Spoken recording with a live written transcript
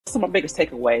some of my biggest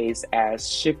takeaways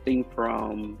as shifting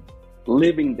from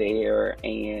living there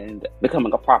and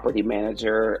becoming a property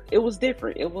manager, it was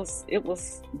different. It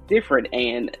was different,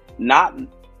 and not.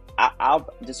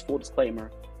 I'll just full disclaimer.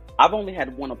 I've only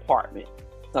had one apartment,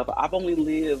 so I've only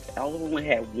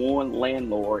had one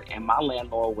landlord, and my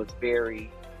landlord was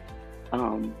very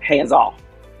hands off.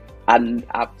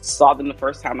 I saw them the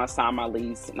first time I signed my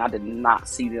lease, and I did not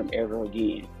see them ever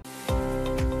again.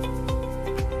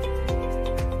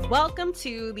 Welcome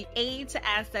to the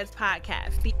AidToAssets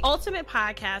podcast, the ultimate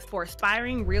podcast for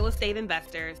aspiring real estate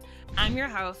investors. I'm your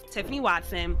host, Tiffany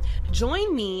Watson.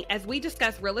 Join me as we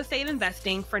discuss real estate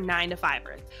investing for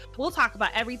 9-to-5ers. We'll talk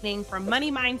about everything from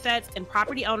money mindsets and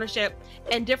property ownership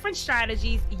and different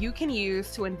strategies you can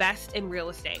use to invest in real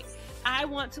estate. I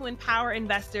want to empower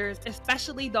investors,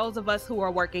 especially those of us who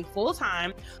are working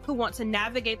full-time, who want to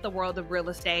navigate the world of real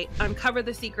estate, uncover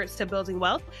the secrets to building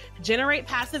wealth, generate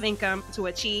passive income to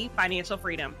achieve financial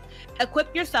freedom.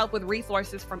 Equip yourself with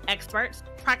resources from experts,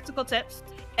 practical tips,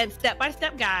 and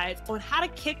step-by-step guides on how to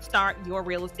kickstart your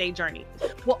real estate journey.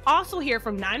 We'll also hear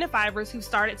from 9-to-5ers who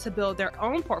started to build their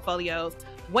own portfolios,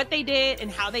 what they did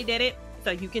and how they did it, so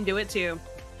you can do it too.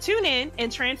 Tune in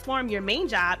and transform your main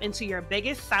job into your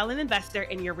biggest silent investor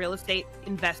in your real estate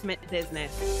investment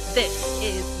business. This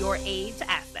is your Aid to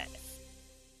Assets.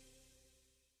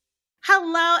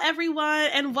 Hello, everyone,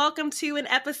 and welcome to an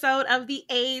episode of the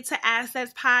Aid to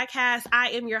Assets podcast. I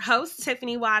am your host,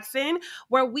 Tiffany Watson,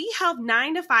 where we help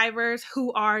 9-to-5ers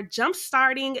who are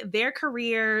jumpstarting their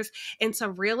careers into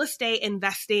real estate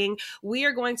investing. We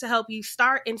are going to help you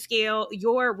start and scale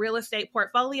your real estate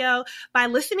portfolio by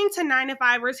listening to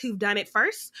 9-to-5ers who've done it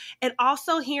first and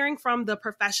also hearing from the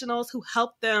professionals who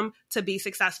help them to be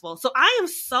successful. So I am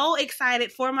so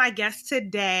excited for my guest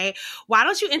today. Why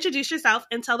don't you introduce yourself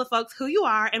and tell the folks who you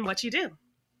are and what you do?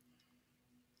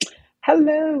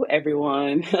 Hello,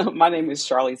 everyone. My name is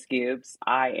Charlese Gibbs.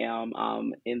 I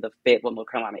am in the Fayetteville,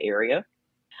 North Carolina area.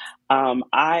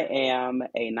 I am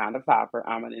a 9-to-5er.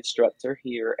 I'm an instructor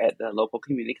here at the local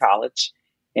community college,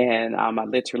 and I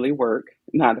literally work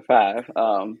 9 to 5.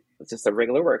 Just a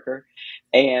regular worker,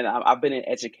 and I've been in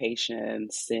education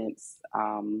since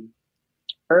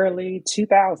early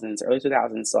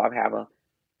 2000s. So I have a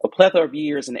plethora of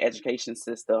years in the education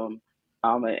system.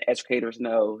 And educators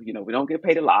know, we don't get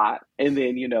paid a lot. And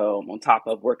then, on top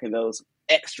of working those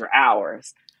extra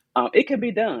hours, it can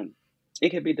be done. It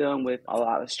can be done with a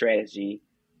lot of strategy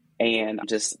and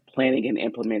just planning and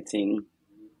implementing.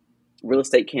 Real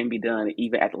estate can be done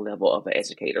even at the level of an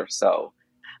educator. So,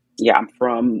 yeah, I'm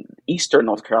from Eastern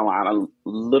North Carolina,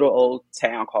 little old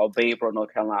town called Fayetteville,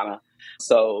 North Carolina.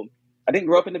 So I didn't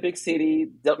grow up in the big city,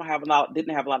 didn't have a lot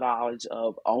of knowledge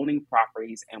of owning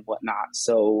properties and whatnot.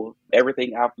 So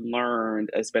everything I've learned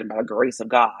has been by the grace of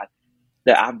God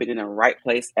that I've been in the right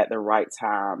place at the right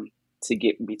time to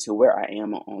get me to where I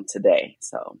am on today.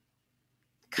 So,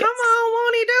 Come on,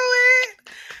 won't he do it?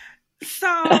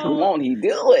 So won't he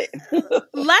do it?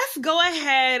 Let's go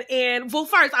ahead and,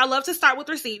 first, I love to start with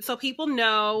receipts so people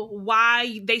know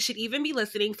why they should even be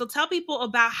listening. So tell people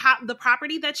about how the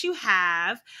property that you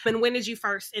have and when did you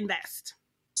first invest?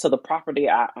 So the properties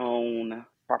I own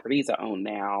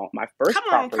now, my first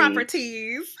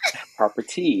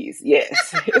properties.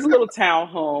 Yes. It's a little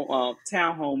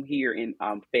townhome here in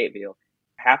Fayetteville.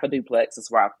 Half a duplex is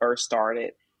where I first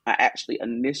started. I actually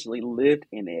initially lived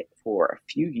in it for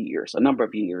a number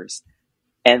of years.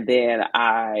 And then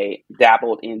I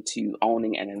dabbled into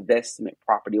owning an investment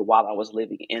property while I was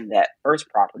living in that first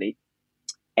property.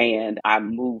 And I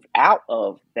moved out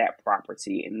of that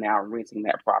property and now renting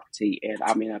that property. And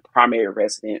I'm in a primary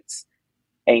residence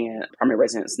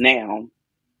now,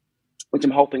 which I'm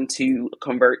hoping to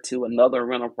convert to another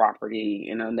rental property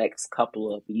in the next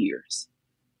couple of years.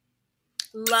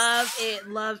 Love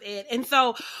it. And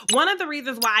so one of the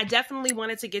reasons why I definitely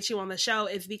wanted to get you on the show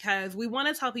is because we want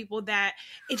to tell people that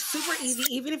it's super easy,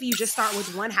 even if you just start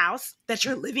with one house that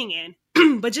you're living in,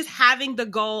 but just having the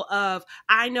goal of,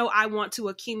 I know I want to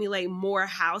accumulate more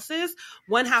houses,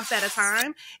 one house at a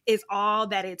time is all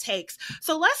that it takes.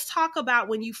 So let's talk about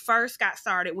when you first got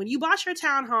started. When you bought your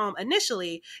townhome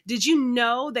initially, did you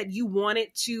know that you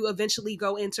wanted to eventually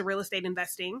go into real estate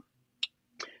investing?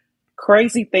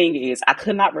 Crazy thing is, I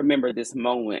could not remember this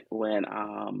moment when,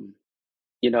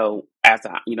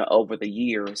 over the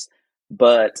years,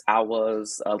 but I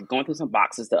was going through some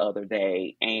boxes the other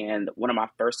day, and one of my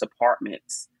first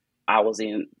apartments I was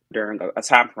in during a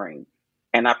time frame,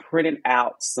 and I printed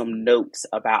out some notes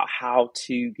about how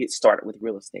to get started with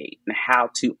real estate and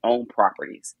how to own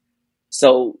properties.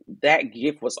 So that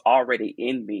gift was already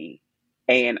in me,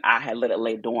 and I had let it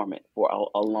lay dormant for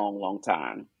a long, long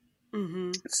time.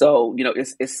 Mm-hmm. So,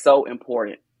 it's so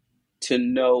important to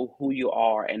know who you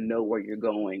are and know where you're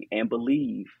going and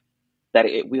believe that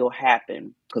it will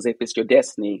happen. Because if it's your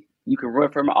destiny, you can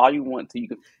run from it all you want to. You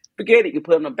can forget it. You can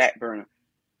put it on the back burner,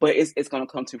 but it's going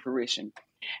to come to fruition.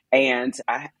 And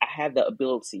I had the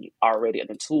ability already and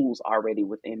the tools already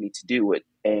within me to do it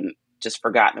and just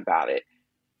forgotten about it.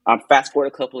 Fast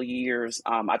forward a couple of years,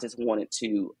 I just wanted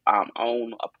to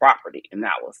own a property, and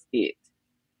that was it.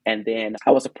 And then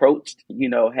I was approached,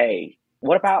 hey,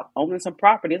 what about owning some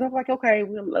property? And I was like, okay,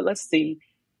 well, let's see.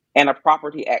 And a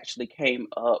property actually came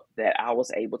up that I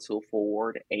was able to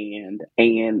afford, and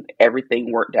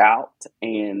everything worked out.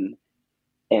 And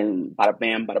bada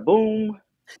bam, bada boom,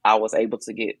 I was able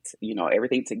to get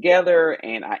everything together,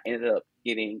 and I ended up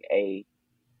getting a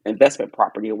investment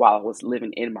property while I was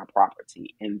living in my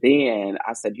property. And then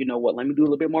I said, you know what, let me do a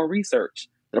little bit more research.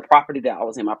 The property that I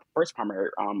was in, my first primary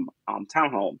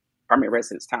townhome, primary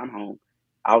residence townhome,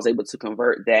 I was able to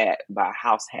convert that by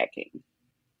house hacking.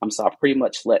 So I pretty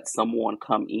much let someone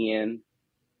come in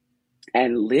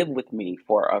and live with me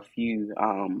for a few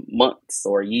months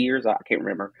or years, I can't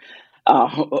remember,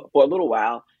 for a little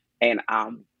while. And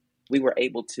we were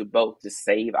able to both just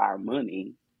save our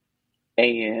money,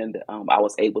 and I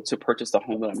was able to purchase the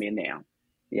home that I'm in now.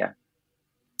 Yeah.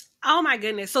 Oh my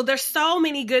goodness. So there's so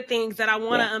many good things that I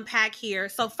want to unpack here.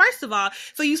 So first of all,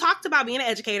 so you talked about being an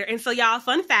educator. And so y'all,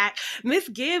 fun fact, Miss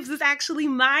Gibbs is actually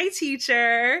my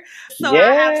teacher. So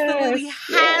I absolutely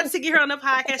had to get her on the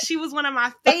podcast. She was one of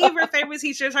my favorite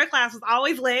teachers. Her class was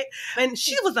always lit. And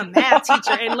she was a math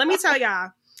teacher. And let me tell y'all,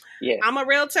 yes, I'm a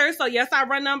realtor, so yes, I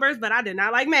run numbers, but I did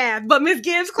not like math. But Miss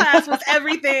Gibbs' class was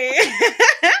everything.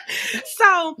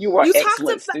 So you were an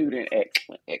excellent student.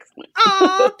 Excellent.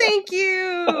 Oh, thank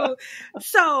you.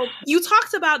 So you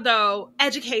talked about, though,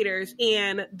 educators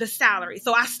and the salary.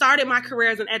 So I started my career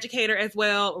as an educator as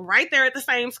well, right there at the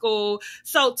same school.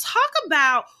 So talk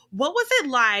about, what was it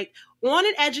like on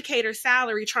an educator's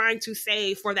salary trying to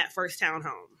save for that first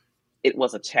townhome? It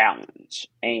was a challenge.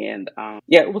 And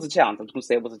it was a challenge. I was going to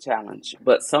say it was a challenge.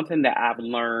 But something that I've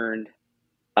learned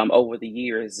over the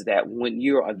years is that when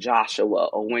you're a Joshua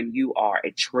or when you are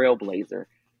a trailblazer,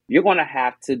 you're going to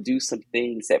have to do some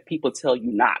things that people tell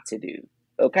you not to do.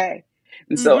 Okay.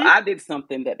 And so I did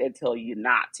something that they tell you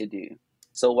not to do.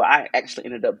 So what I actually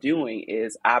ended up doing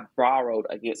is I borrowed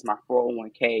against my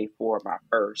 401k for my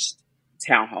first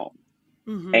townhome.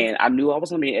 And I knew I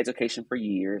was going to be in education for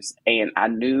years. And I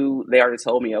knew they already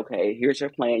told me, okay, here's your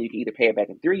plan. You can either pay it back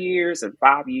in 3 years and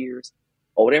 5 years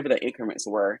or whatever the increments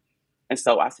were. And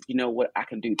so I said, you know what? I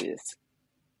can do this.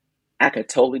 I could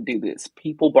totally do this.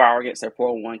 People borrow against their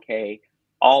 401k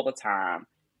all the time.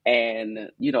 And,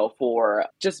 for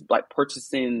just like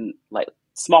purchasing like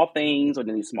small things or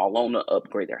any small loan to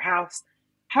upgrade their house.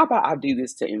 How about I do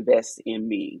this to invest in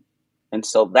me? And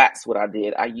so that's what I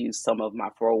did. I used some of my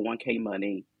 401k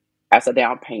money as a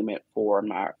down payment for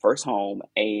my first home.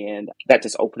 And that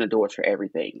just opened the doors for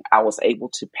everything. I was able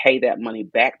to pay that money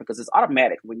back because it's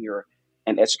automatic when you're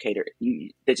an educator.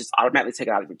 They just automatically take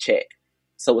it out of your check.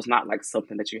 So it's not like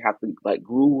something that you have to like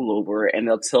gruel over, and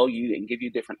they'll tell you and give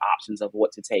you different options of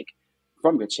what to take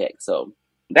from your check. So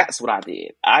that's what I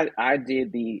did. I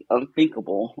did the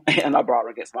unthinkable, and I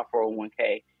borrowed against my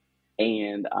 401k.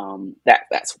 And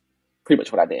that's pretty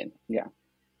much what I did. Yeah.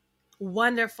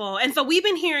 Wonderful. And so we've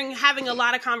been having a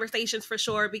lot of conversations for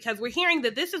sure, because we're hearing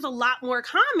that this is a lot more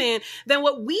common than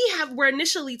what were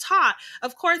initially taught.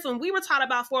 Of course, when we were taught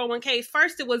about 401ks,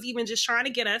 first it was even just trying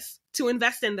to get us to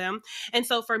invest in them. And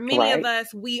so for many of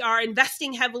us, we are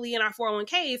investing heavily in our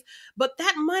 401ks, but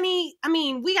that money,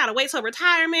 we got to wait till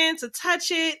retirement to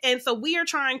touch it. And so we are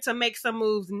trying to make some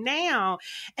moves now.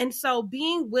 And so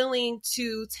being willing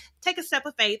to take a step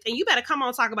of faith, and you better come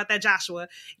on, talk about that, Joshua.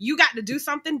 You got to do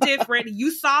something different.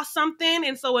 You saw something.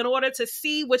 And so in order to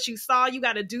see what you saw, you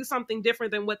got to do something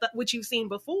different than what you've seen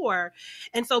before.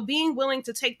 And so being willing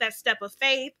to take that step of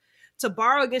faith, to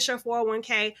borrow against your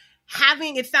 401k,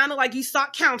 it sounded like you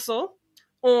sought counsel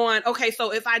on, okay,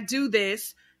 so if I do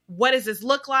this, what does this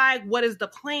look like? What is the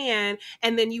plan?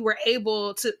 And then you were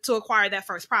able to acquire that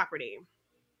first property.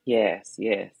 Yes.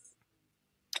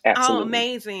 Absolutely. Oh,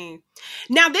 amazing.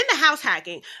 Now then the house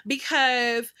hacking,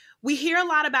 because we hear a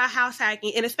lot about house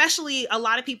hacking, and especially a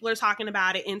lot of people are talking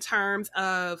about it in terms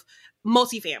of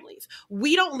multifamilies.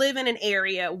 We don't live in an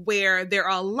area where there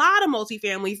are a lot of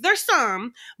multifamilies. There's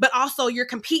some, but also you're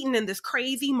competing in this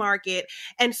crazy market.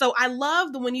 And so I love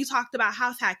when you talked about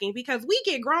house hacking, because we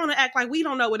get grown to act like we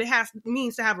don't know what it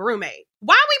means to have a roommate.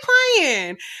 Why are we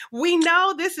playing? We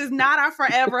know this is not our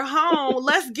forever home.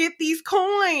 Let's get these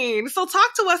coins. So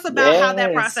talk to us about how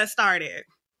that process started.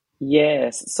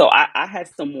 Yes. So I had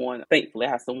someone, thankfully,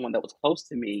 I had someone that was close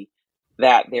to me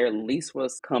that their lease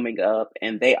was coming up,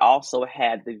 and they also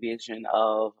had the vision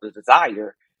of the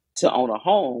desire to own a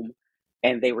home.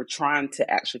 And they were trying to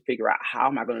actually figure out how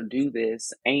am I going to do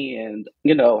this and,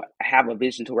 have a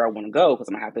vision to where I want to go because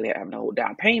I'm going to have to have no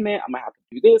down payment. I'm going to have to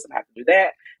do this. I'm going to have to do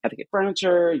that. Have to get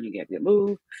furniture. You get to get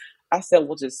moved. I said,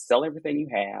 well, just sell everything you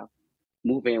have,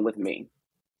 move in with me.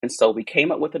 And so we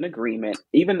came up with an agreement.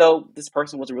 Even though this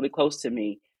person was really close to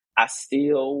me, I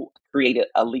still created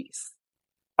a lease.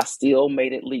 I still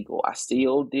made it legal. I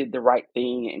still did the right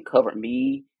thing and covered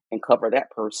me and covered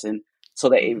that person so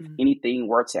that if Mm-hmm. anything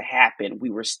were to happen, we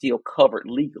were still covered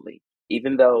legally.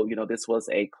 Even though, this was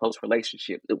a close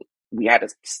relationship, we had to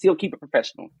still keep it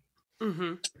professional.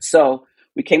 Mm-hmm. So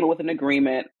we came up with an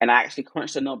agreement, and I actually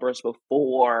crunched the numbers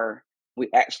before we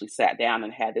actually sat down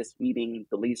and had this meeting,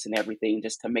 the lease and everything,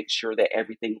 just to make sure that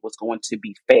everything was going to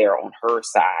be fair on her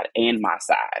side and my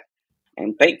side.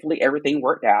 And thankfully, everything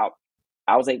worked out.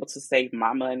 I was able to save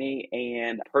my money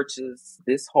and purchase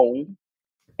this home,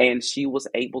 and she was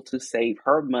able to save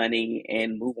her money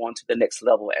and move on to the next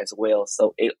level as well.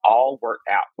 So it all worked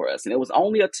out for us. And it was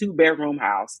only a 2-bedroom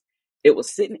house. It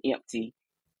was sitting empty,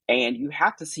 and you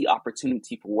have to see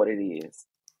opportunity for what it is.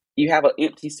 You have an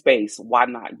empty space. Why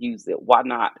not use it? Why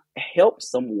not help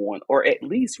someone or at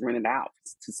least rent it out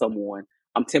to someone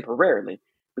temporarily?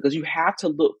 Because you have to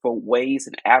look for ways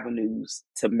and avenues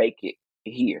to make it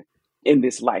here in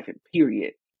this life,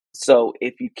 period. So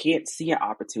if you can't see an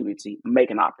opportunity,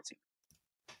 make an opportunity.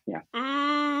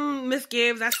 Yeah. Miss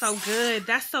Gibbs, that's so good.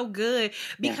 That's so good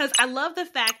Yeah. because I love the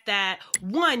fact that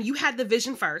one, you had the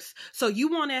vision first. So you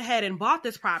went ahead and bought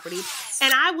this property.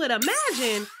 And I would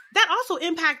imagine that also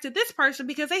impacted this person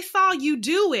because they saw you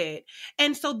do it.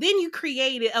 And so then you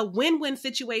created a win-win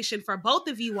situation for both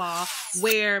of you all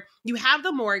where you have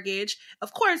the mortgage.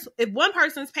 Of course, if one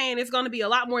person's paying, it's going to be a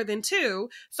lot more than two.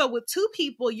 So with two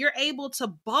people, you're able to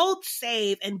both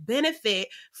save and benefit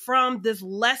from this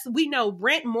less. We know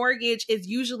rent mortgage is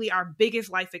usually our biggest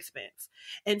life expense.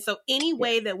 And so any Yeah.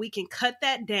 way that we can cut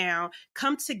that down,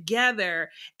 come together,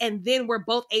 and then we're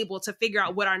both able to figure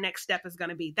out what our next step is going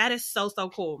to be. That is so, so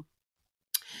cool.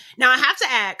 Now I have to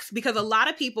ask, because a lot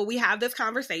of people, we have this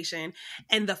conversation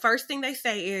and the first thing they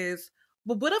say is,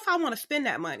 well, what if I want to spend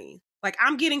that money? Like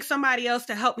I'm getting somebody else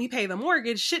to help me pay the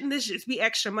mortgage. Shouldn't this just be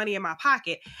extra money in my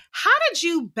pocket? How did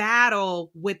you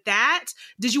battle with that?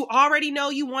 Did you already know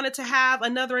you wanted to have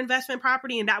another investment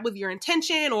property and that was your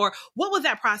intention? Or what was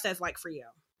that process like for you?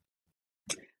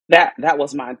 That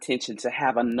was my intention, to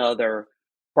have another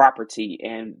property.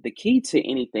 And the key to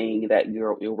anything that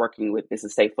you're working with is to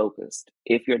stay focused.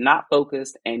 If you're not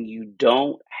focused and you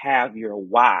don't have your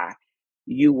why,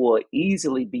 you will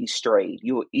easily be strayed.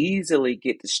 You will easily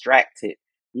get distracted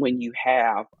when you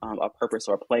have a purpose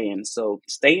or a plan. So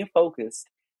staying focused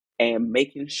and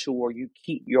making sure you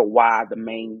keep your why the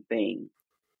main thing.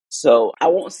 So I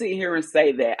won't sit here and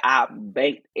say that I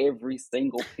banked every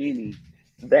single penny.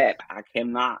 That I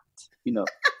cannot,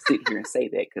 sit here and say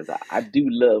that because I do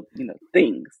love,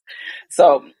 things.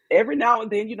 So every now and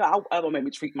then, I will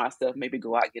maybe treat myself, maybe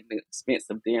go out, get an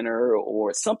expensive dinner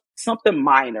or something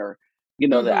minor, that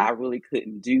Mm-hmm. I really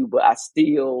couldn't do, but I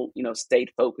still,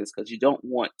 stayed focused because you don't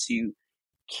want to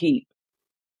keep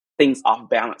things off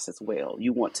balance as well.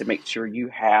 You want to make sure you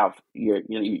have your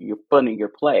fun and your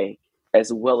play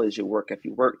as well as your work. If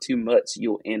you work too much,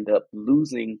 you'll end up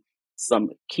losing some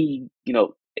key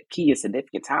and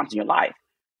significant times in your life.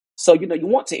 So, you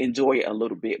want to enjoy it a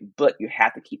little bit, but you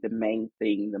have to keep the main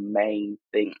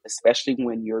thing, especially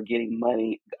when you're getting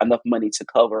enough money to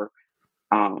cover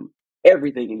um,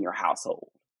 everything in your household.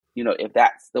 If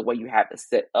that's the way you have to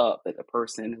set up, that the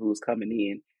person who's coming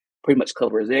in pretty much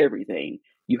covers everything,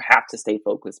 you have to stay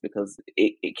focused because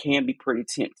it can be pretty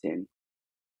tempting.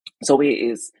 So it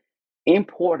is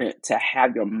important to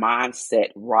have your mindset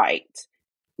right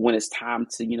when it's time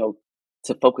to,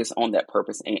 to focus on that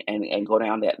purpose and go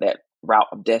down that route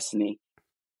of destiny.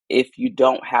 If you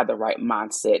don't have the right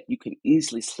mindset, you can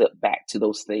easily slip back to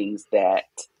those things that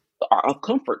are of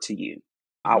comfort to you.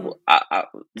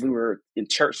 Mm-hmm. We were in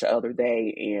church the other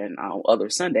day and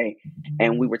other Sunday,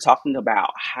 and we were talking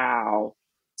about how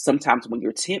sometimes when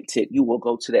you're tempted, you will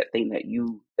go to that thing that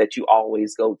you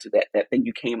always go to, that thing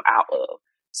you came out of.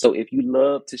 So if you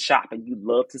love to shop and you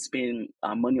love to spend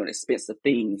money on expensive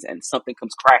things, and something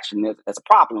comes crashing, there's a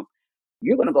problem,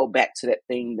 you're going to go back to that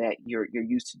thing that you're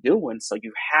used to doing. So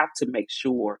you have to make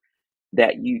sure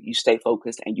that you stay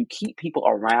focused and you keep people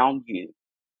around you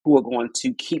who are going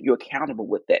to keep you accountable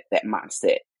with that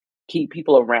mindset. Keep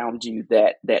people around you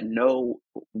that know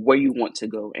where you want to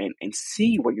go and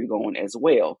see where you're going as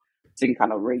well. So you can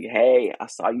kind of ring, hey, I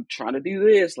saw you trying to do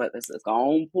this. Let's go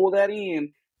on, pull that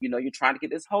in. You're trying to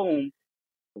get this home.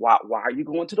 Why are you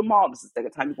going to the mall? This is the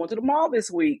second time you're going to the mall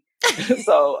this week.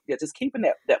 So yeah, just keeping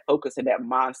that focus and that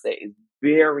mindset is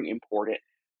very important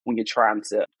when you're trying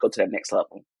to go to that next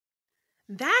level.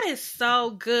 That is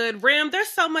so good, Rim. There's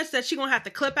so much that you're going to have to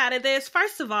clip out of this.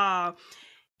 First of all,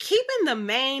 keeping the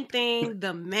main thing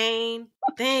the main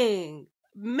thing.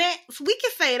 Man, we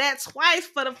can say that twice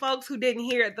for the folks who didn't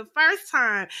hear it the first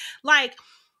time. Like,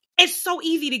 it's so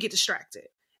easy to get distracted.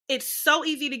 It's so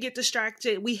easy to get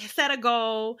distracted. We set a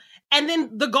goal and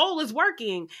then the goal is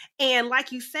working. And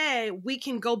like you said, we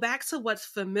can go back to what's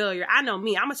familiar. I know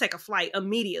me, I'm going to take a flight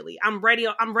immediately. I'm ready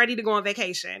to go on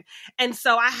vacation. And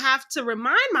so I have to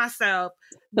remind myself,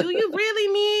 do you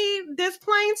really need this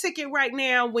plane ticket right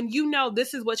now when you know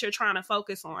this is what you're trying to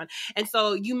focus on? And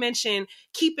so you mentioned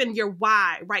keeping your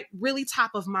why, right, really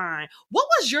top of mind. What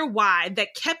was your why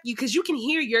that kept you, because you can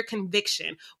hear your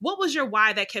conviction. What was your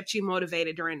why that kept you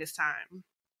motivated during this time?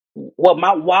 Well,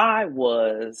 my why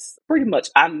was pretty much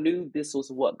I knew this was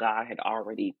what God had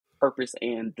already purposed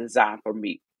and designed for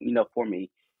me.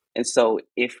 And so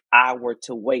if I were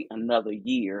to wait another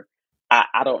year,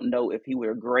 I don't know if He would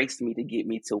have graced me to get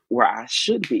me to where I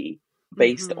should be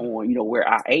based Mm-hmm. on, where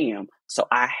I am. So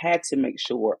I had to make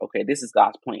sure, okay, this is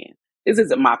God's plan. This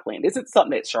isn't my plan. This is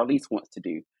something that Charlese wants to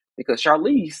do because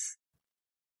Charlese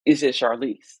is just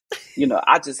Charlese.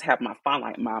 I just have my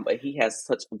finite mind, but He has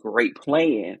such a great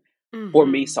plan for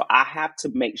me. Mm-hmm. So I have to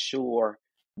make sure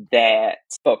that,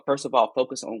 first of all,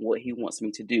 focus on what He wants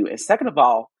me to do. And second of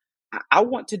all, I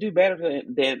want to do better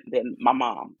than my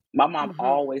mom. My mom Mm-hmm.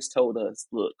 always told us,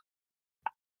 look,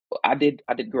 I did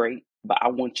great, but I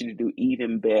want you to do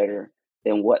even better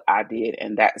than what I did.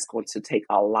 And that is going to take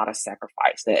a lot of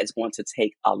sacrifice. That is going to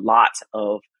take a lot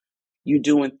of you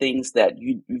doing things that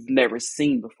you've never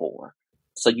seen before.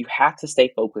 So you have to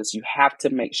stay focused. You have to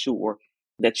make sure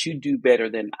that you do better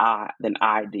than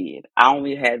I did. I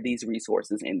only had these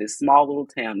resources in this small little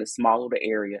town, this small little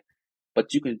area,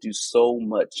 but you can do so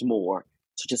much more.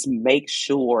 So just make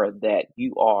sure that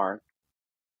you are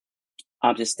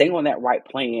just staying on that right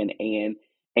plan and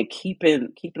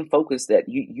keeping focused that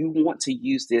you want to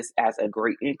use this as a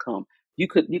great income. You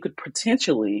could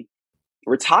potentially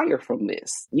retire from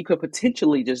this. You could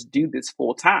potentially just do this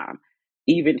full time.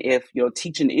 Even if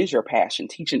teaching is your passion,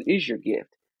 teaching is your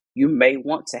gift, you may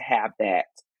want to have that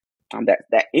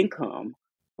income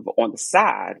on the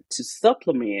side to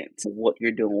supplement what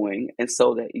you're doing. And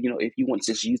so that, if you want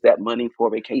to just use that money for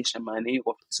vacation money,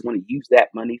 or if you just want to use that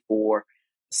money for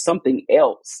something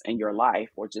else in your life,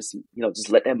 or just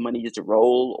let that money just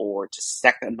roll, or just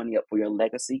stack that money up for your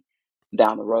legacy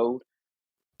down the road,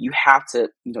 you have to,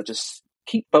 just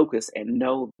keep focused and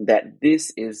know that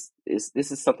this is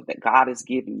something that God is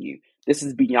giving you. This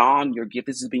is beyond your gift.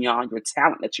 This is beyond your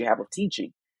talent that you have of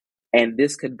teaching. And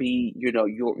this could be,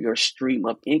 your stream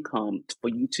of income for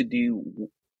you to do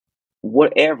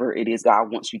whatever it is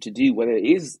God wants you to do, whether it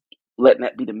is letting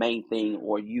that be the main thing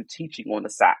or you teaching on the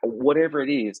side, or whatever it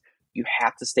is, you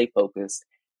have to stay focused.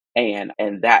 And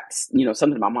that's,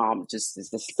 something my mom just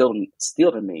is just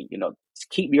still to me,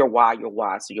 keep your why.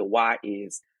 So your why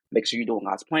is make sure you're doing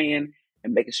God's plan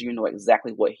and making sure you know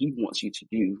exactly what He wants you to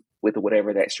do with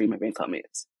whatever that stream of income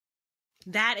is.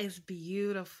 That is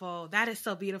beautiful. That is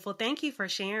so beautiful. Thank you for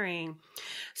sharing.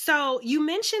 So you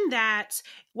mentioned that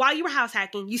while you were house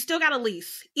hacking, you still got a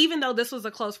lease, even though this was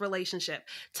a close relationship.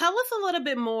 Tell us a little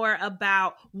bit more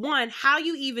about, one, how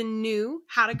you even knew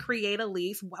how to create a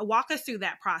lease. Walk us through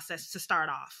that process to start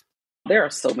off. There are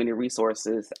so many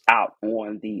resources out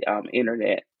on the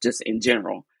internet, just in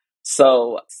general.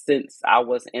 So since I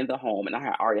was in the home and I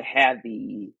had already had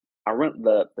I rent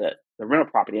the rental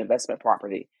property, investment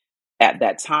property. At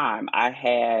that time, I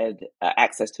had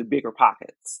access to Bigger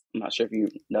Pockets. I'm not sure if you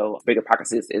know Bigger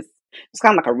Pockets is. It's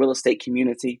kind of like a real estate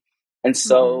community, and Mm-hmm.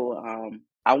 so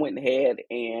I went ahead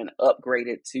and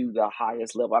upgraded to the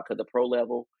highest level I could, the pro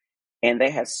level. And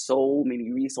they had so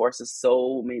many resources,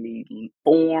 so many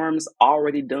forms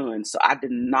already done. So I did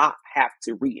not have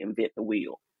to reinvent the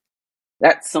wheel.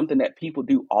 That's something that people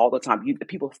do all the time.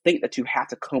 People think that you have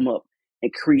to come up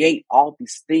and create all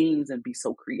these things and be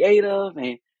so creative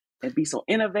and be so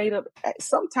innovative.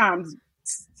 Sometimes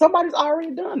somebody's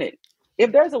already done it.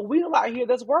 If there's a wheel out here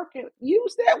that's working,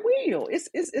 use that wheel.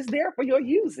 It's there for your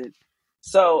usage.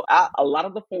 So a lot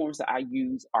of the forms that I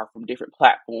use are from different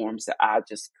platforms that I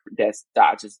just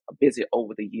visit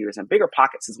over the years. And Bigger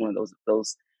Pockets is one of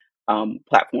those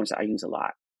platforms that I use a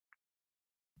lot.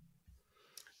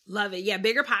 Love it. Yeah,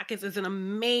 Bigger Pockets is an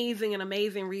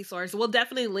amazing resource. We'll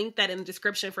definitely link that in the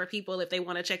description for people if they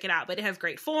want to check it out. But it has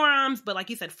great forums, but like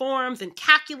you said, forums and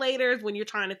calculators when you're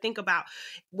trying to think about,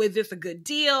 was this a good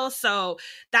deal? So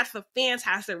that's a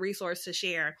fantastic resource to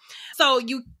share. So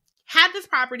you had this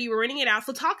property, we're renting it out.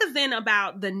 So talk us then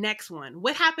about the next one.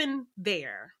 What happened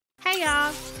there? Hey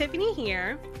y'all, Tiffany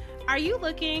here. Are you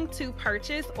looking to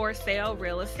purchase or sell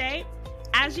real estate?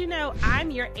 As you know, I'm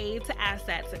your aid to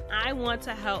assets, and I want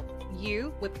to help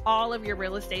you with all of your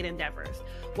real estate endeavors.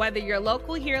 Whether you're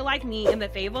local here like me in the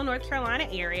Fayetteville, North Carolina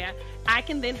area, I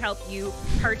can then help you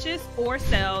purchase or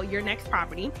sell your next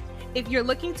property. If you're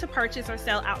looking to purchase or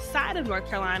sell outside of North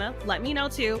Carolina, let me know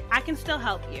too. I can still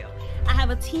help you. I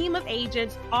have a team of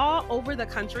agents all over the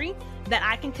country that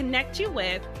I can connect you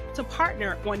with to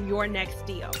partner on your next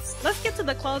deal. Let's get to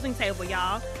the closing table,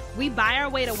 y'all. We buy our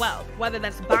way to wealth, whether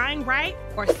that's buying right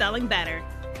or selling better.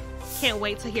 Can't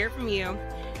wait to hear from you.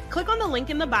 Click on the link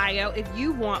in the bio if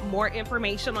you want more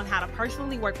information on how to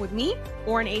personally work with me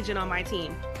or an agent on my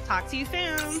team. Talk to you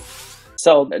soon.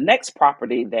 So the next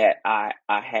property that I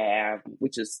have,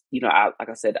 which is, like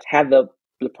I said, I have the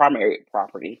primary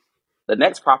property. The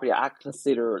next property I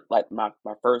consider like my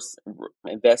first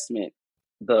investment,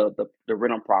 the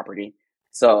rental property.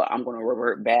 So I'm going to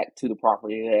revert back to the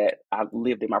property that I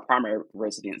lived in my primary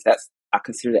residence. I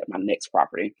consider that my next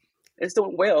property. It's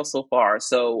doing well so far.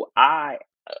 So I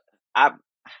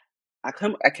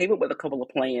came up with a couple of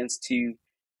plans to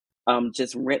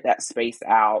just rent that space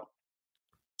out.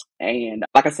 And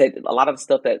like I said, a lot of the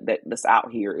stuff that's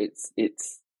out here,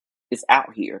 it's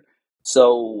out here.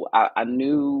 So I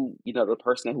knew, the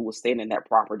person who was staying in that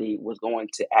property was going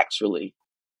to actually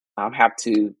have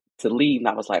to leave. And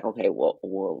I was like, okay,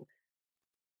 well,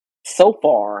 so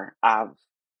far I've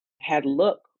had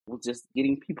luck with just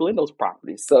getting people in those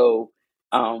properties. So,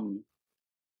 so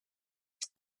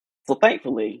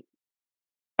thankfully,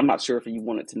 I'm not sure if you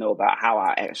wanted to know about how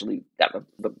I actually got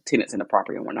the tenants in the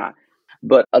property or not.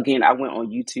 But again, I went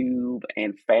on YouTube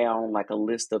and found like a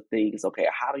list of things. Okay,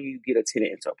 how do you get a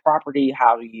tenant into a property?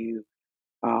 How do you,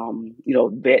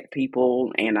 vet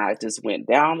people? And I just went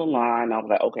down the line. I was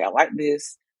like, okay, I like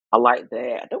this. I like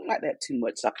that. I don't like that too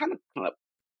much. So I kind of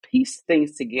pieced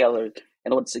things together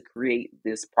in order to create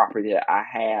this property that I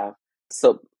have.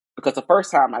 So because the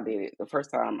first time I did it, the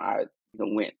first time I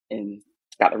went and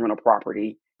got the rental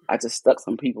property, I just stuck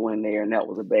some people in there, and that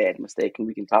was a bad mistake. And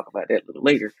we can talk about that a little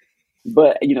later.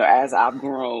 But, as I've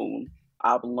grown,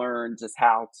 I've learned just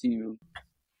how to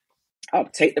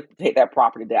take that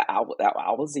property that I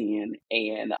was in,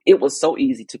 and it was so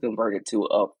easy to convert it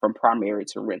from primary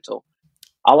to rental.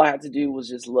 All I had to do was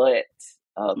just let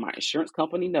my insurance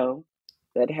company know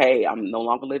that, hey, I'm no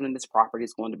longer living in this property.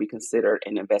 It's going to be considered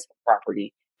an investment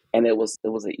property. And it was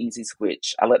an easy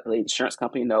switch. I let the insurance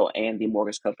company know and the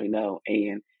mortgage company know,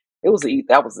 and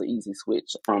that was an easy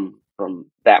switch from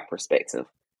that perspective.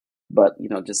 But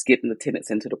just getting the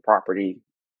tenants into the property,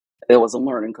 there was a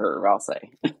learning curve, I'll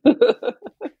say.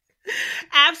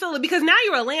 Absolutely, because now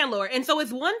you're a landlord. And so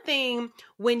it's one thing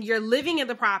when you're living in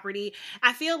the property.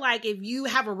 I feel like if you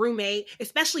have a roommate,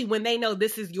 especially when they know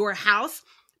this is your house,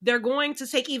 they're going to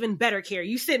take even better care.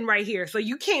 You sitting right here, so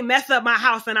you can't mess up my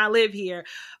house and I live here.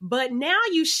 But now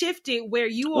you shifted where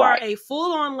you are Right. a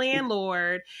full-on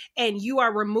landlord and you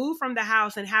are removed from the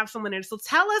house and have someone in. So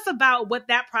tell us about what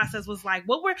that process was like.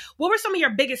 What were some of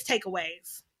your biggest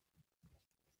takeaways?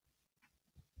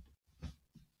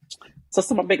 So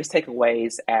some of my biggest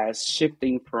takeaways as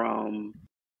shifting from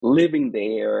living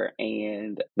there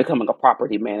and becoming a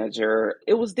property manager,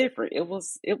 it was different. It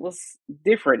was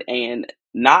different, and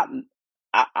not.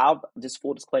 I'll just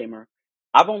full disclaimer.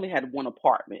 I've only had one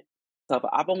apartment, so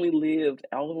I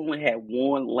only had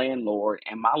one landlord,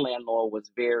 and my landlord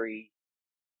was very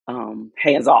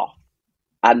hands off.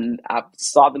 I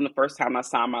saw them the first time I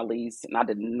signed my lease, and I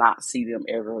did not see them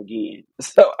ever again.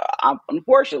 So,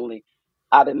 unfortunately,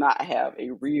 I did not have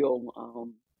a real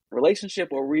relationship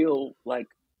or real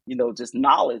just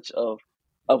knowledge of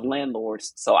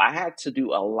landlords. So I had to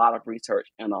do a lot of research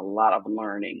and a lot of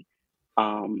learning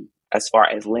as far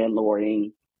as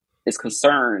landlording is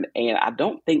concerned. And I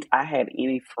don't think I had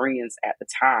any friends at the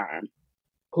time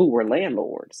who were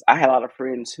landlords. I had a lot of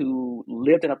friends who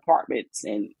lived in apartments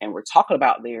and were talking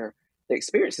about their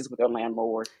experiences with their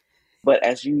landlord. But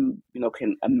as can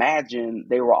imagine,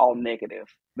 they were all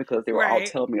negative because they were all Right.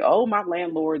 telling me, "Oh, my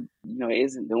landlord,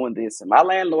 isn't doing this, and my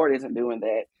landlord isn't doing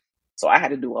that." So I had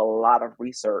to do a lot of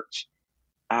research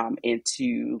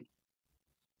into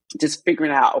just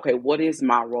figuring out, okay, what is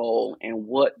my role and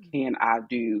what can I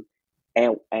do,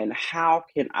 and how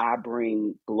can I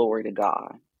bring glory to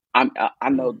God? I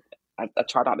know I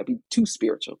try not to be too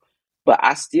spiritual, but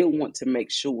I still want to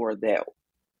make sure that,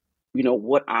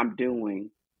 what I'm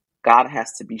doing, God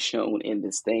has to be shown in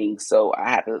this thing. So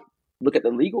I have to look at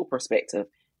the legal perspective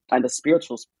and the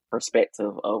spiritual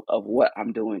perspective of what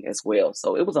I'm doing as well.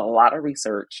 So it was a lot of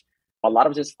research, a lot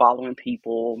of just following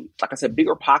people. Like I said,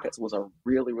 Bigger Pockets was a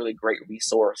really, really great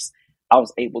resource. I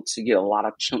was able to get a lot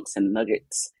of chunks and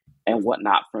nuggets and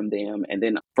whatnot from them. And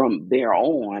then from there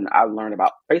on, I learned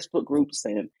about Facebook groups,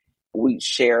 and we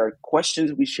share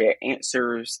questions, we share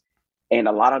answers. And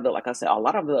a lot of the, like I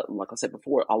said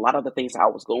before, a lot of the things I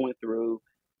was going through,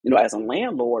 as a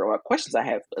landlord, or questions I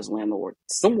have as a landlord,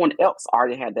 someone else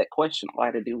already had that question. All I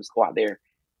had to do was go out there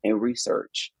and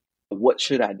research what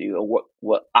should I do, or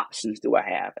what options do I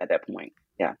have at that point.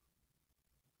 Yeah.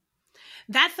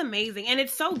 That's amazing. And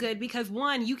it's so good because,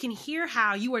 one, you can hear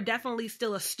how you are definitely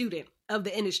still a student of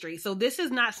the industry. So this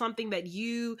is not something that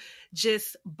you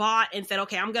just bought and said,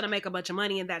 okay, I'm going to make a bunch of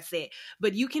money and that's it.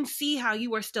 But you can see how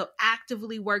you are still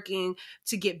actively working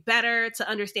to get better, to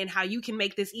understand how you can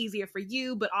make this easier for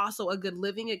you, but also a good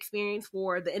living experience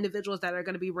for the individuals that are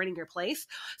going to be renting your place.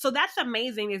 So that's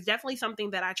amazing. It's definitely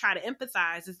something that I try to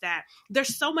emphasize, is that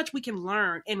there's so much we can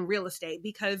learn in real estate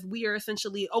because we are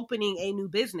essentially opening a new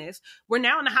business. We're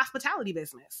now in the hospitality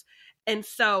business. And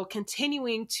so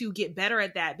continuing to get better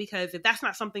at that, because if that's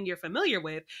not something you're familiar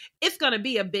with, it's going to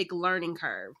be a big learning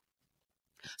curve.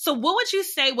 So what would you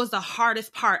say was the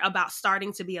hardest part about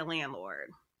starting to be a landlord?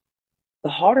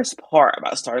 The hardest part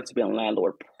about starting to be a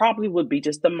landlord probably would be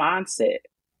just the mindset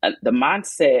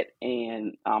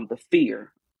and the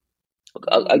fear.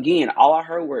 Again, all I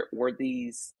heard were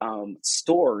these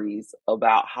stories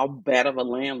about how bad of a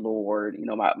landlord,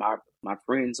 my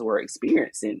friends were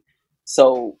experiencing.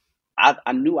 So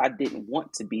I knew I didn't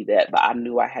want to be that, but I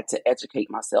knew I had to educate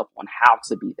myself on how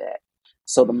to be that.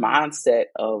 So the mindset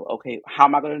of, okay, how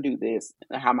am I going to do this?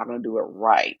 And how am I going to do it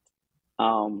right?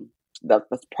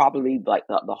 That's probably like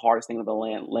the hardest thing of a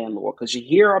landlord, because you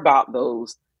hear about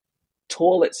those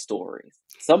toilet stories.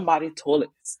 Somebody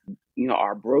toilets,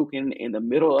 are broken in the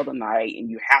middle of the night and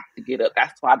you have to get up.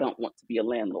 That's why I don't want to be a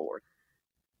landlord.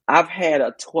 I've had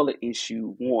a toilet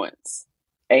issue once,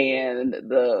 and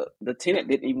the tenant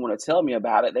didn't even want to tell me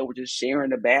about it. They were just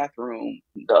sharing the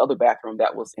other bathroom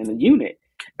that was in the unit.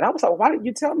 And I was like, why didn't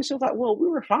you tell me? She was like, well, we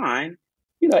were fine.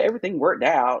 Everything worked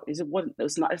out. It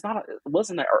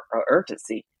wasn't an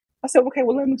urgency. I said, okay,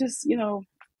 well, let me just,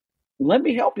 let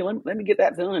me help you. Let me get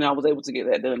that done. And I was able to get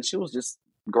that done. She was just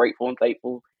grateful and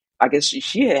thankful. I guess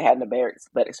she had a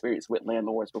bad experience with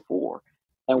landlords before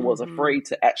and was afraid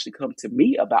to actually come to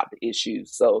me about the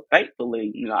issues. So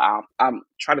thankfully, I'm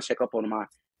trying to check up on my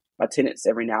tenants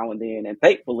every now and then. And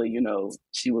thankfully,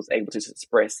 she was able to just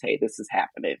express, hey, this is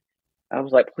happening. I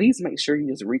was like, please make sure you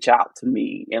just reach out to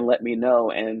me and let me know.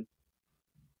 And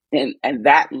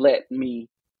that let me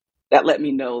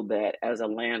know that as a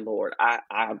landlord,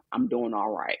 I'm doing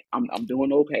all right. I'm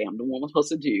doing okay. I'm doing what I'm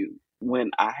supposed to do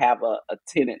when I have a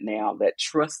tenant now that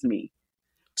trusts me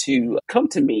to come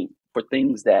to me for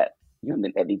things that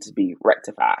that need to be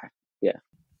rectified. Yeah.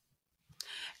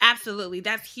 Absolutely.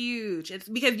 That's huge. It's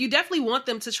because you definitely want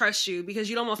them to trust you, because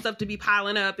you don't want stuff to be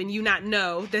piling up and you not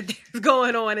know that there's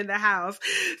going on in the house.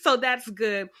 So that's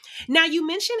good. Now, you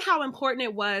mentioned how important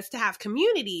it was to have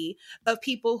community of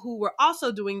people who were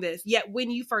also doing this. Yet when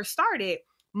you first started,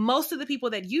 most of the people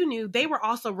that you knew, they were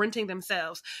also renting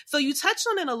themselves. So you touched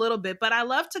on it a little bit, but I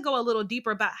love to go a little deeper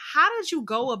about how did you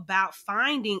go about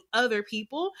finding other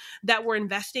people that were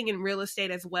investing in real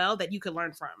estate as well that you could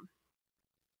learn from?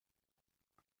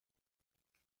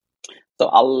 So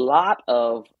a lot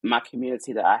of my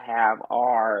community that I have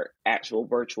are actual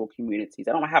virtual communities.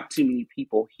 I don't have too many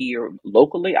people here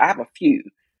locally. I have a few,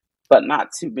 but not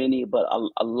too many. But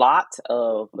a lot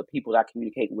of the people that I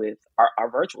communicate with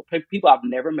are virtual people I've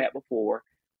never met before,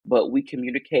 but we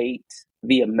communicate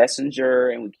via Messenger,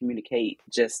 and we communicate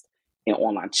just in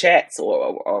online chats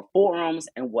or forums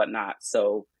and whatnot.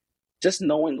 So just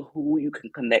knowing who you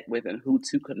can connect with and who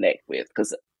to connect with,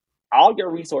 because all your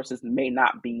resources may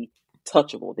not be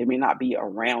touchable. They may not be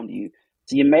around you.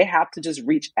 So you may have to just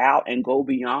reach out and go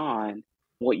beyond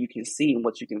what you can see and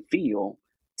what you can feel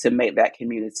to make that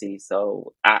community.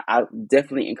 So I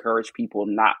definitely encourage people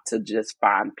not to just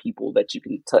find people that you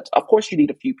can touch. Of course, you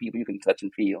need a few people you can touch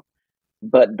and feel,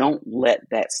 but don't let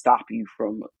that stop you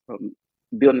from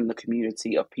building the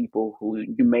community of people who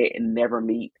you may never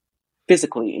meet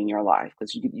physically in your life,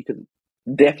 because you could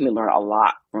definitely learn a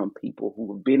lot from people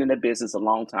who have been in the business a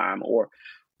long time, or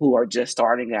who are just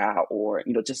starting out, or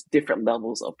just different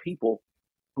levels of people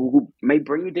who may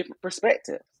bring you different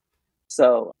perspectives.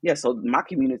 So yeah, so my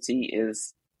community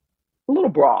is a little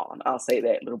broad. I'll say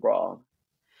that, a little broad.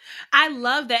 I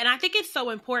love that. And I think it's so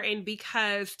important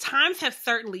because times have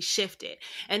certainly shifted.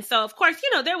 And so, of course,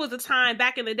 there was a time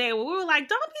back in the day where we were like,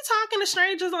 don't be talking to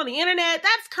strangers on the internet.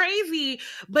 That's crazy.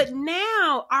 But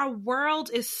now our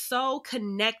world is so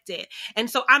connected.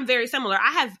 And so I'm very similar.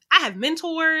 I have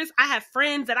mentors, I have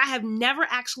friends that I have never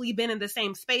actually been in the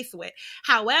same space with.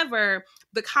 However,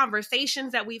 the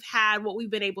conversations that we've had, what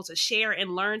we've been able to share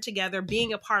and learn together,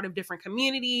 being a part of different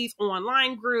communities,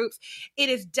 online groups, it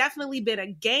has definitely been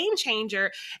a game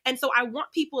changer. And so I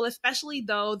want people, especially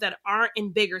those that aren't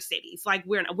in bigger cities, like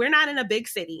we're not in a big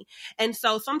city. And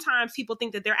so sometimes people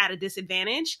think that they're at a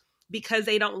disadvantage because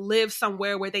they don't live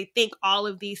somewhere where they think all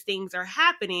of these things are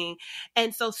happening.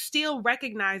 And so still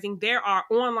recognizing there are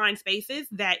online spaces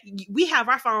that we have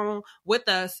our phone with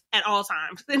us at all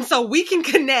times. And so we can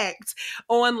connect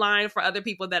online for other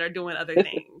people that are doing other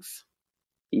things.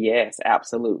 Yes,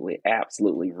 absolutely.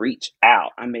 Absolutely. Reach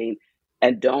out. I mean,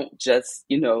 and don't just,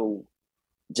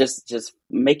 just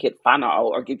make it final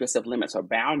or give yourself limits or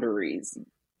boundaries.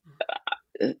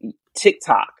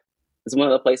 TikTok is one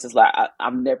of the places like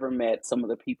I've never met some of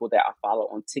the people that I follow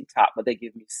on TikTok, but they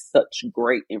give me such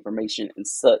great information and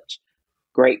such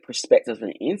great perspectives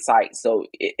and insight. So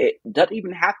it doesn't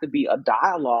even have to be a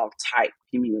dialogue type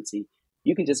community.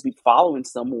 You can just be following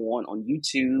someone on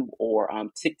YouTube or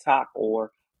TikTok or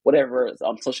whatever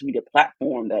social media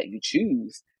platform that you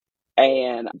choose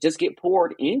and just get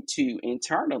poured into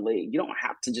internally. You don't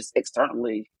have to just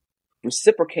externally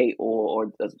reciprocate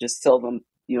or just tell them,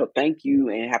 thank you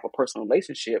and have a personal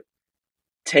relationship.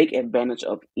 Take advantage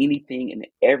of anything and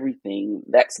everything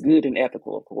that's good and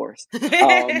ethical, of course,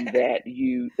 that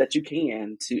you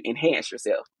can to enhance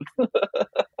yourself.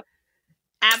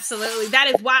 Absolutely. That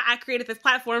is why I created this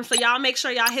platform. So y'all make sure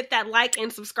y'all hit that like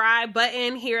and subscribe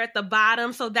button here at the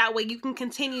bottom. So that way you can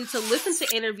continue to listen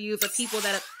to interviews of people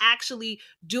that are actually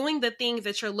doing the things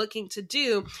that you're looking to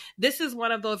do. This is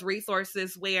one of those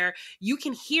resources where you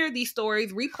can hear these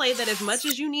stories, replay that as much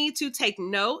as you need to, take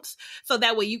notes. So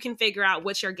that way you can figure out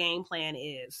what your game plan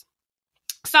is.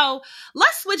 So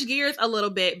let's switch gears a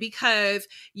little bit because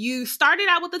you started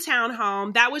out with the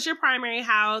townhome. That was your primary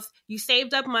house. You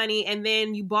saved up money and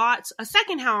then you bought a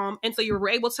second home. And so you were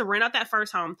able to rent out that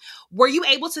first home. Were you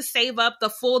able to save up the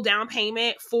full down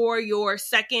payment for your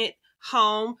second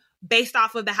home based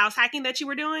off of the house hacking that you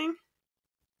were doing?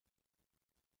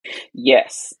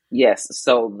 Yes.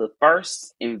 So the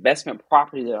first investment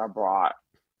property that I bought,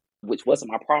 which wasn't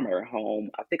my primary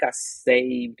home, I think I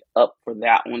saved up for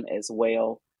that one as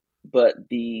well. But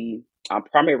the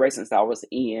primary residence I was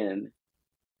in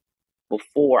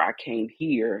before I came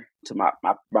here to my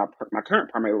current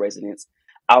primary residence,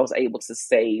 I was able to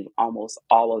save almost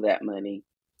all of that money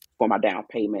for my down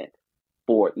payment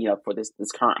for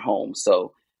this current home.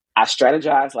 So I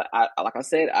strategized, like I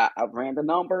said, I ran the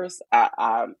numbers.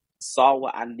 I saw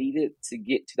what I needed to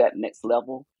get to that next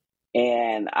level.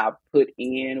 And I put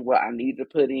in what I needed to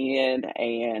put in,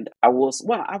 and I won't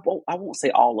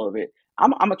say all of it.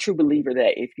 I'm a true believer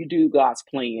that if you do God's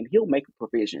plan, He'll make a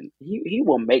provision. He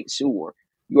will make sure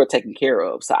you are taken care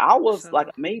of. So I was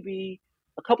like maybe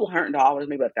a couple $100,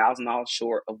 maybe $1,000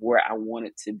 short of where I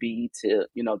wanted to be to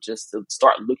just to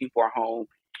start looking for a home.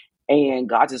 And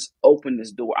God just opened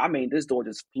this door. I mean, this door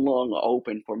just flung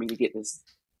open for me to get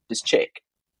this check.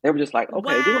 They were just like,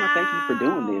 okay, we want to thank you for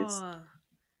doing this.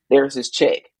 There's his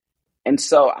check. And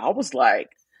so I was like,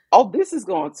 oh, this is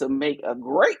going to make a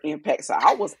great impact. So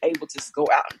I was able to just go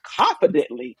out and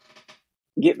confidently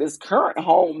get this current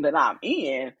home that I'm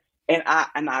in. And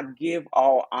I give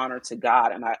all honor to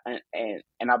God. And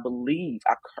I believe,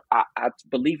 I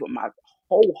believe with my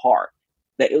whole heart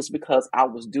that it was because I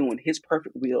was doing His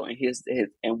perfect will and his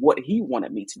and what He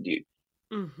wanted me to do.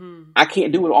 Mm-hmm. I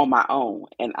can't do it on my own.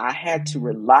 And I had to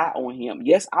rely on Him.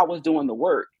 Yes, I was doing the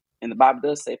work. And the Bible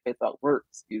does say faith without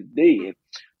works is dead.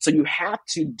 So you have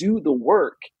to do the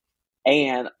work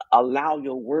and allow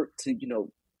your work to,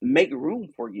 make room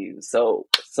for you. So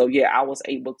yeah, I was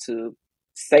able to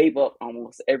save up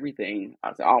almost everything.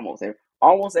 I said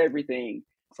almost everything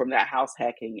from that house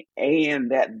hacking,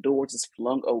 and that door just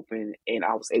flung open, and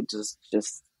I was able to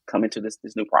just come into this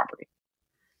new property.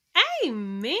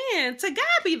 Amen. To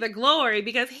God be the glory,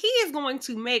 because He is going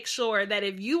to make sure that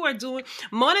if you are doing,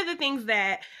 one of the things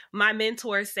that my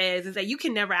mentor says is that you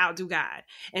can never outdo God.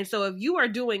 And so if you are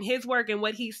doing His work and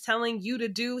what He's telling you to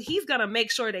do, He's going to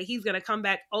make sure that He's going to come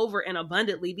back over and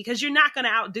abundantly, because you're not going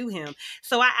to outdo Him.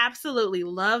 So I absolutely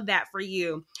love that for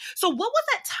you. So what was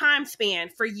that time span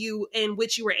for you in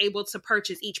which you were able to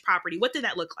purchase each property? What did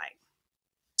that look like?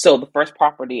 So the first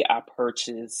property I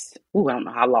purchased, I don't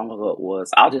know how long ago it was.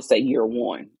 I'll just say year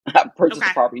one. I purchased the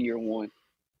Okay. property year one.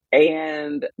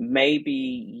 And maybe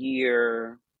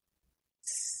year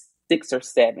 6 or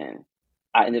 7,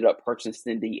 I ended up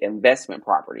purchasing the investment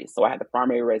property. So I had the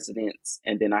primary residence,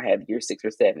 and then I had year 6 or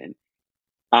 7.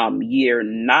 Year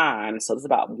 9, so it's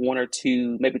about 1 or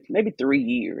 2, maybe 3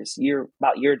 years.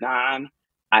 About year 9,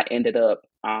 I ended up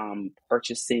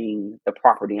purchasing the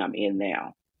property I'm in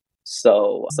now.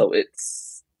 So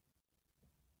it's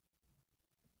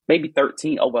maybe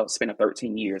 13. Oh well, it's been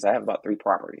 13 years. I have about 3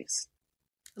 properties.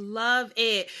 Love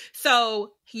it.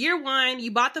 So year 1,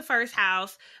 you bought the first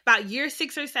house. About year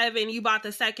 6 or 7, you bought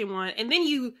the second one. And then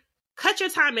you cut your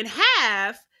time in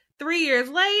half 3 years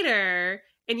later,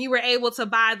 and you were able to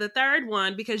buy the third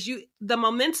one because the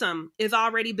momentum is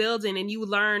already building, and you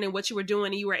learned in what you were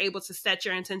doing, and you were able to set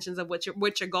your intentions of what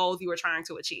your goals you were trying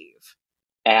to achieve.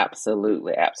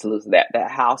 Absolutely, absolutely.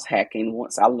 That house hacking,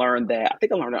 once I learned that, I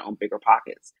think I learned it on Bigger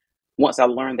Pockets. Once I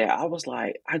learned that, I was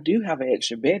like, I do have an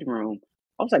extra bedroom.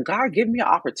 I was like, God, give me an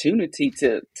opportunity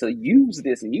to use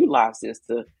this and utilize this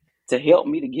to help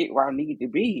me to get where I need to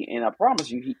be. And I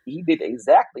promise you, he did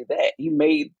exactly that. He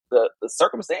made the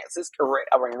circumstances correct.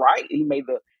 I mean, right. He made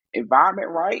the environment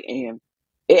right, and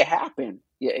it happened.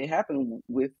 Yeah, it happened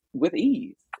with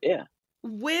ease. Yeah.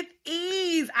 With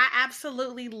ease. I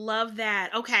absolutely love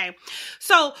that. Okay.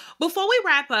 So before we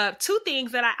wrap up, 2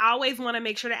 things that I always want to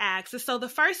make sure to ask is, so the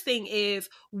first thing is,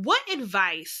 what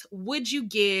advice would you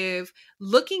give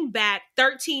looking back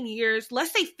 13 years,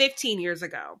 let's say 15 years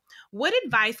ago? What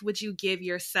advice would you give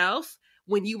yourself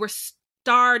when you were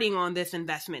starting on this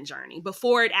investment journey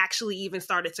before it actually even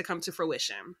started to come to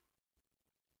fruition?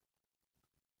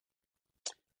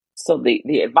 So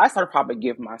the advice I'd probably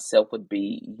give myself would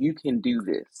be, you can do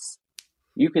this.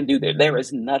 You can do that. There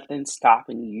is nothing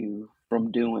stopping you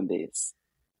from doing this.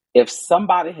 If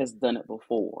somebody has done it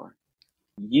before,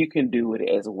 you can do it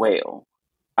as well.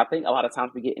 I think a lot of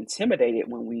times we get intimidated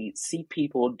when we see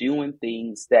people doing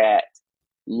things that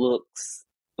looks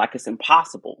like it's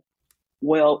impossible.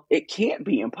 Well, it can't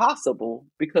be impossible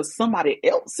because somebody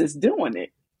else is doing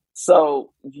it.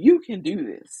 So you can do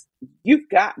this. You've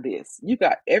got this. You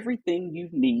got everything you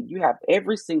need. You have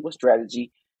every single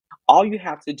strategy. All you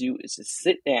have to do is just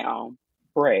sit down,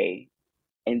 pray,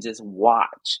 and just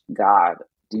watch God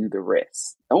do the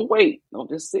rest. Don't wait. Don't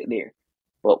just sit there,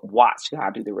 but watch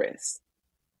God do the rest.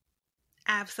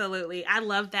 Absolutely. I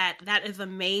love that. That is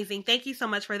amazing. Thank you so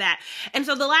much for that. And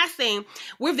so the last thing,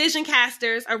 we're vision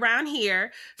casters around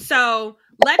here. So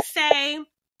let's say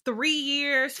 3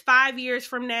 years, 5 years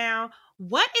from now,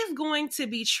 what is going to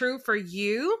be true for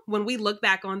you when we look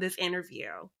back on this interview?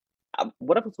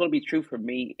 Whatever's going to be true for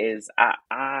me is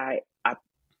I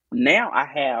now I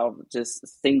have just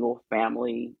single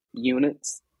family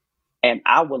units, and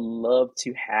I would love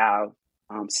to have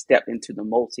stepped into the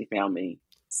multifamily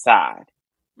side.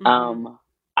 Mm-hmm.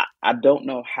 I don't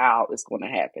know how it's going to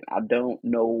happen. I don't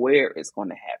know where it's going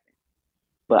to happen.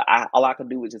 But all I can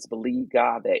do is just believe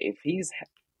God that if He's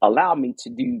allowed me to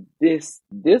do this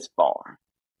far,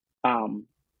 and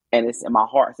it's in my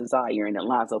heart's desire and it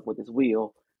lines up with His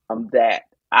will, that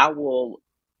I will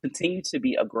continue to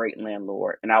be a great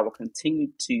landlord, and I will continue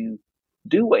to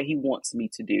do what He wants me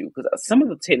to do. Because some of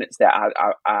the tenants that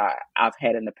I've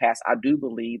had in the past, I do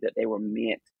believe that they were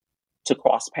meant to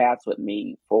cross paths with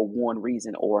me for one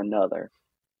reason or another.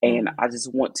 And I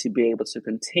just want to be able to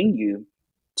continue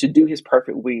to do His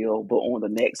perfect will, but on the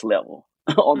next level,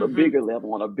 on the bigger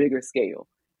level, on a bigger scale,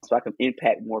 so I can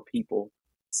impact more people.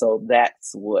 So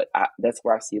that's where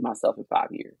I see myself in 5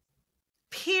 years.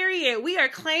 Period. We are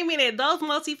claiming it. Those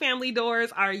multifamily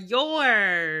doors are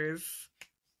yours.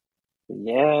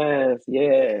 Yes,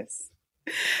 yes.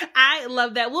 I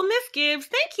love that. Well, Miss Gibbs,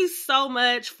 thank you so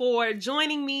much for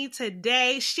joining me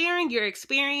today, sharing your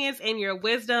experience and your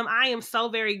wisdom. I am so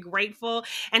very grateful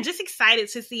and just excited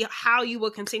to see how you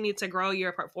will continue to grow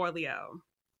your portfolio.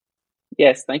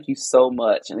 Yes, thank you so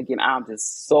much. And again, I'm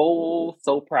just so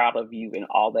proud of you and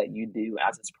all that you do.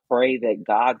 I just pray that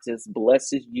God just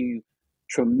blesses you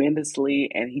tremendously,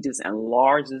 and He just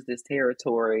enlarges this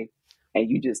territory, and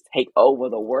you just take over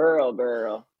the world,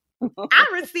 girl. I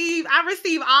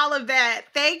receive all of that.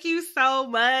 Thank you so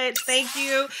much. Thank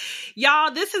you.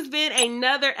 Y'all, this has been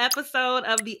another episode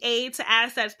of the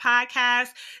AidToAssets podcast.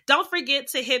 Don't forget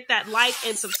to hit that like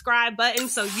and subscribe button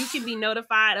so you can be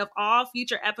notified of all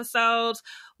future episodes.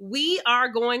 We are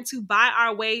going to buy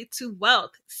our way to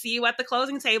wealth. See you at the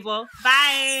closing table.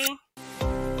 Bye.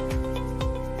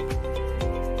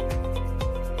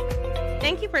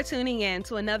 Thank you for tuning in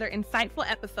to another insightful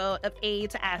episode of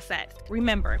Aid to Assets.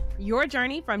 Remember, your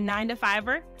journey from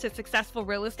 9-to-5er to successful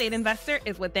real estate investor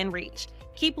is within reach.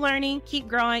 Keep learning, keep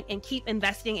growing, and keep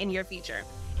investing in your future.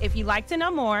 If you'd like to know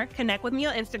more, connect with me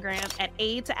on Instagram at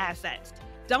AidToAssets.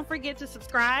 Don't forget to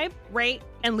subscribe, rate,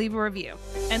 and leave a review.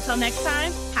 Until next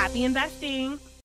time, happy investing.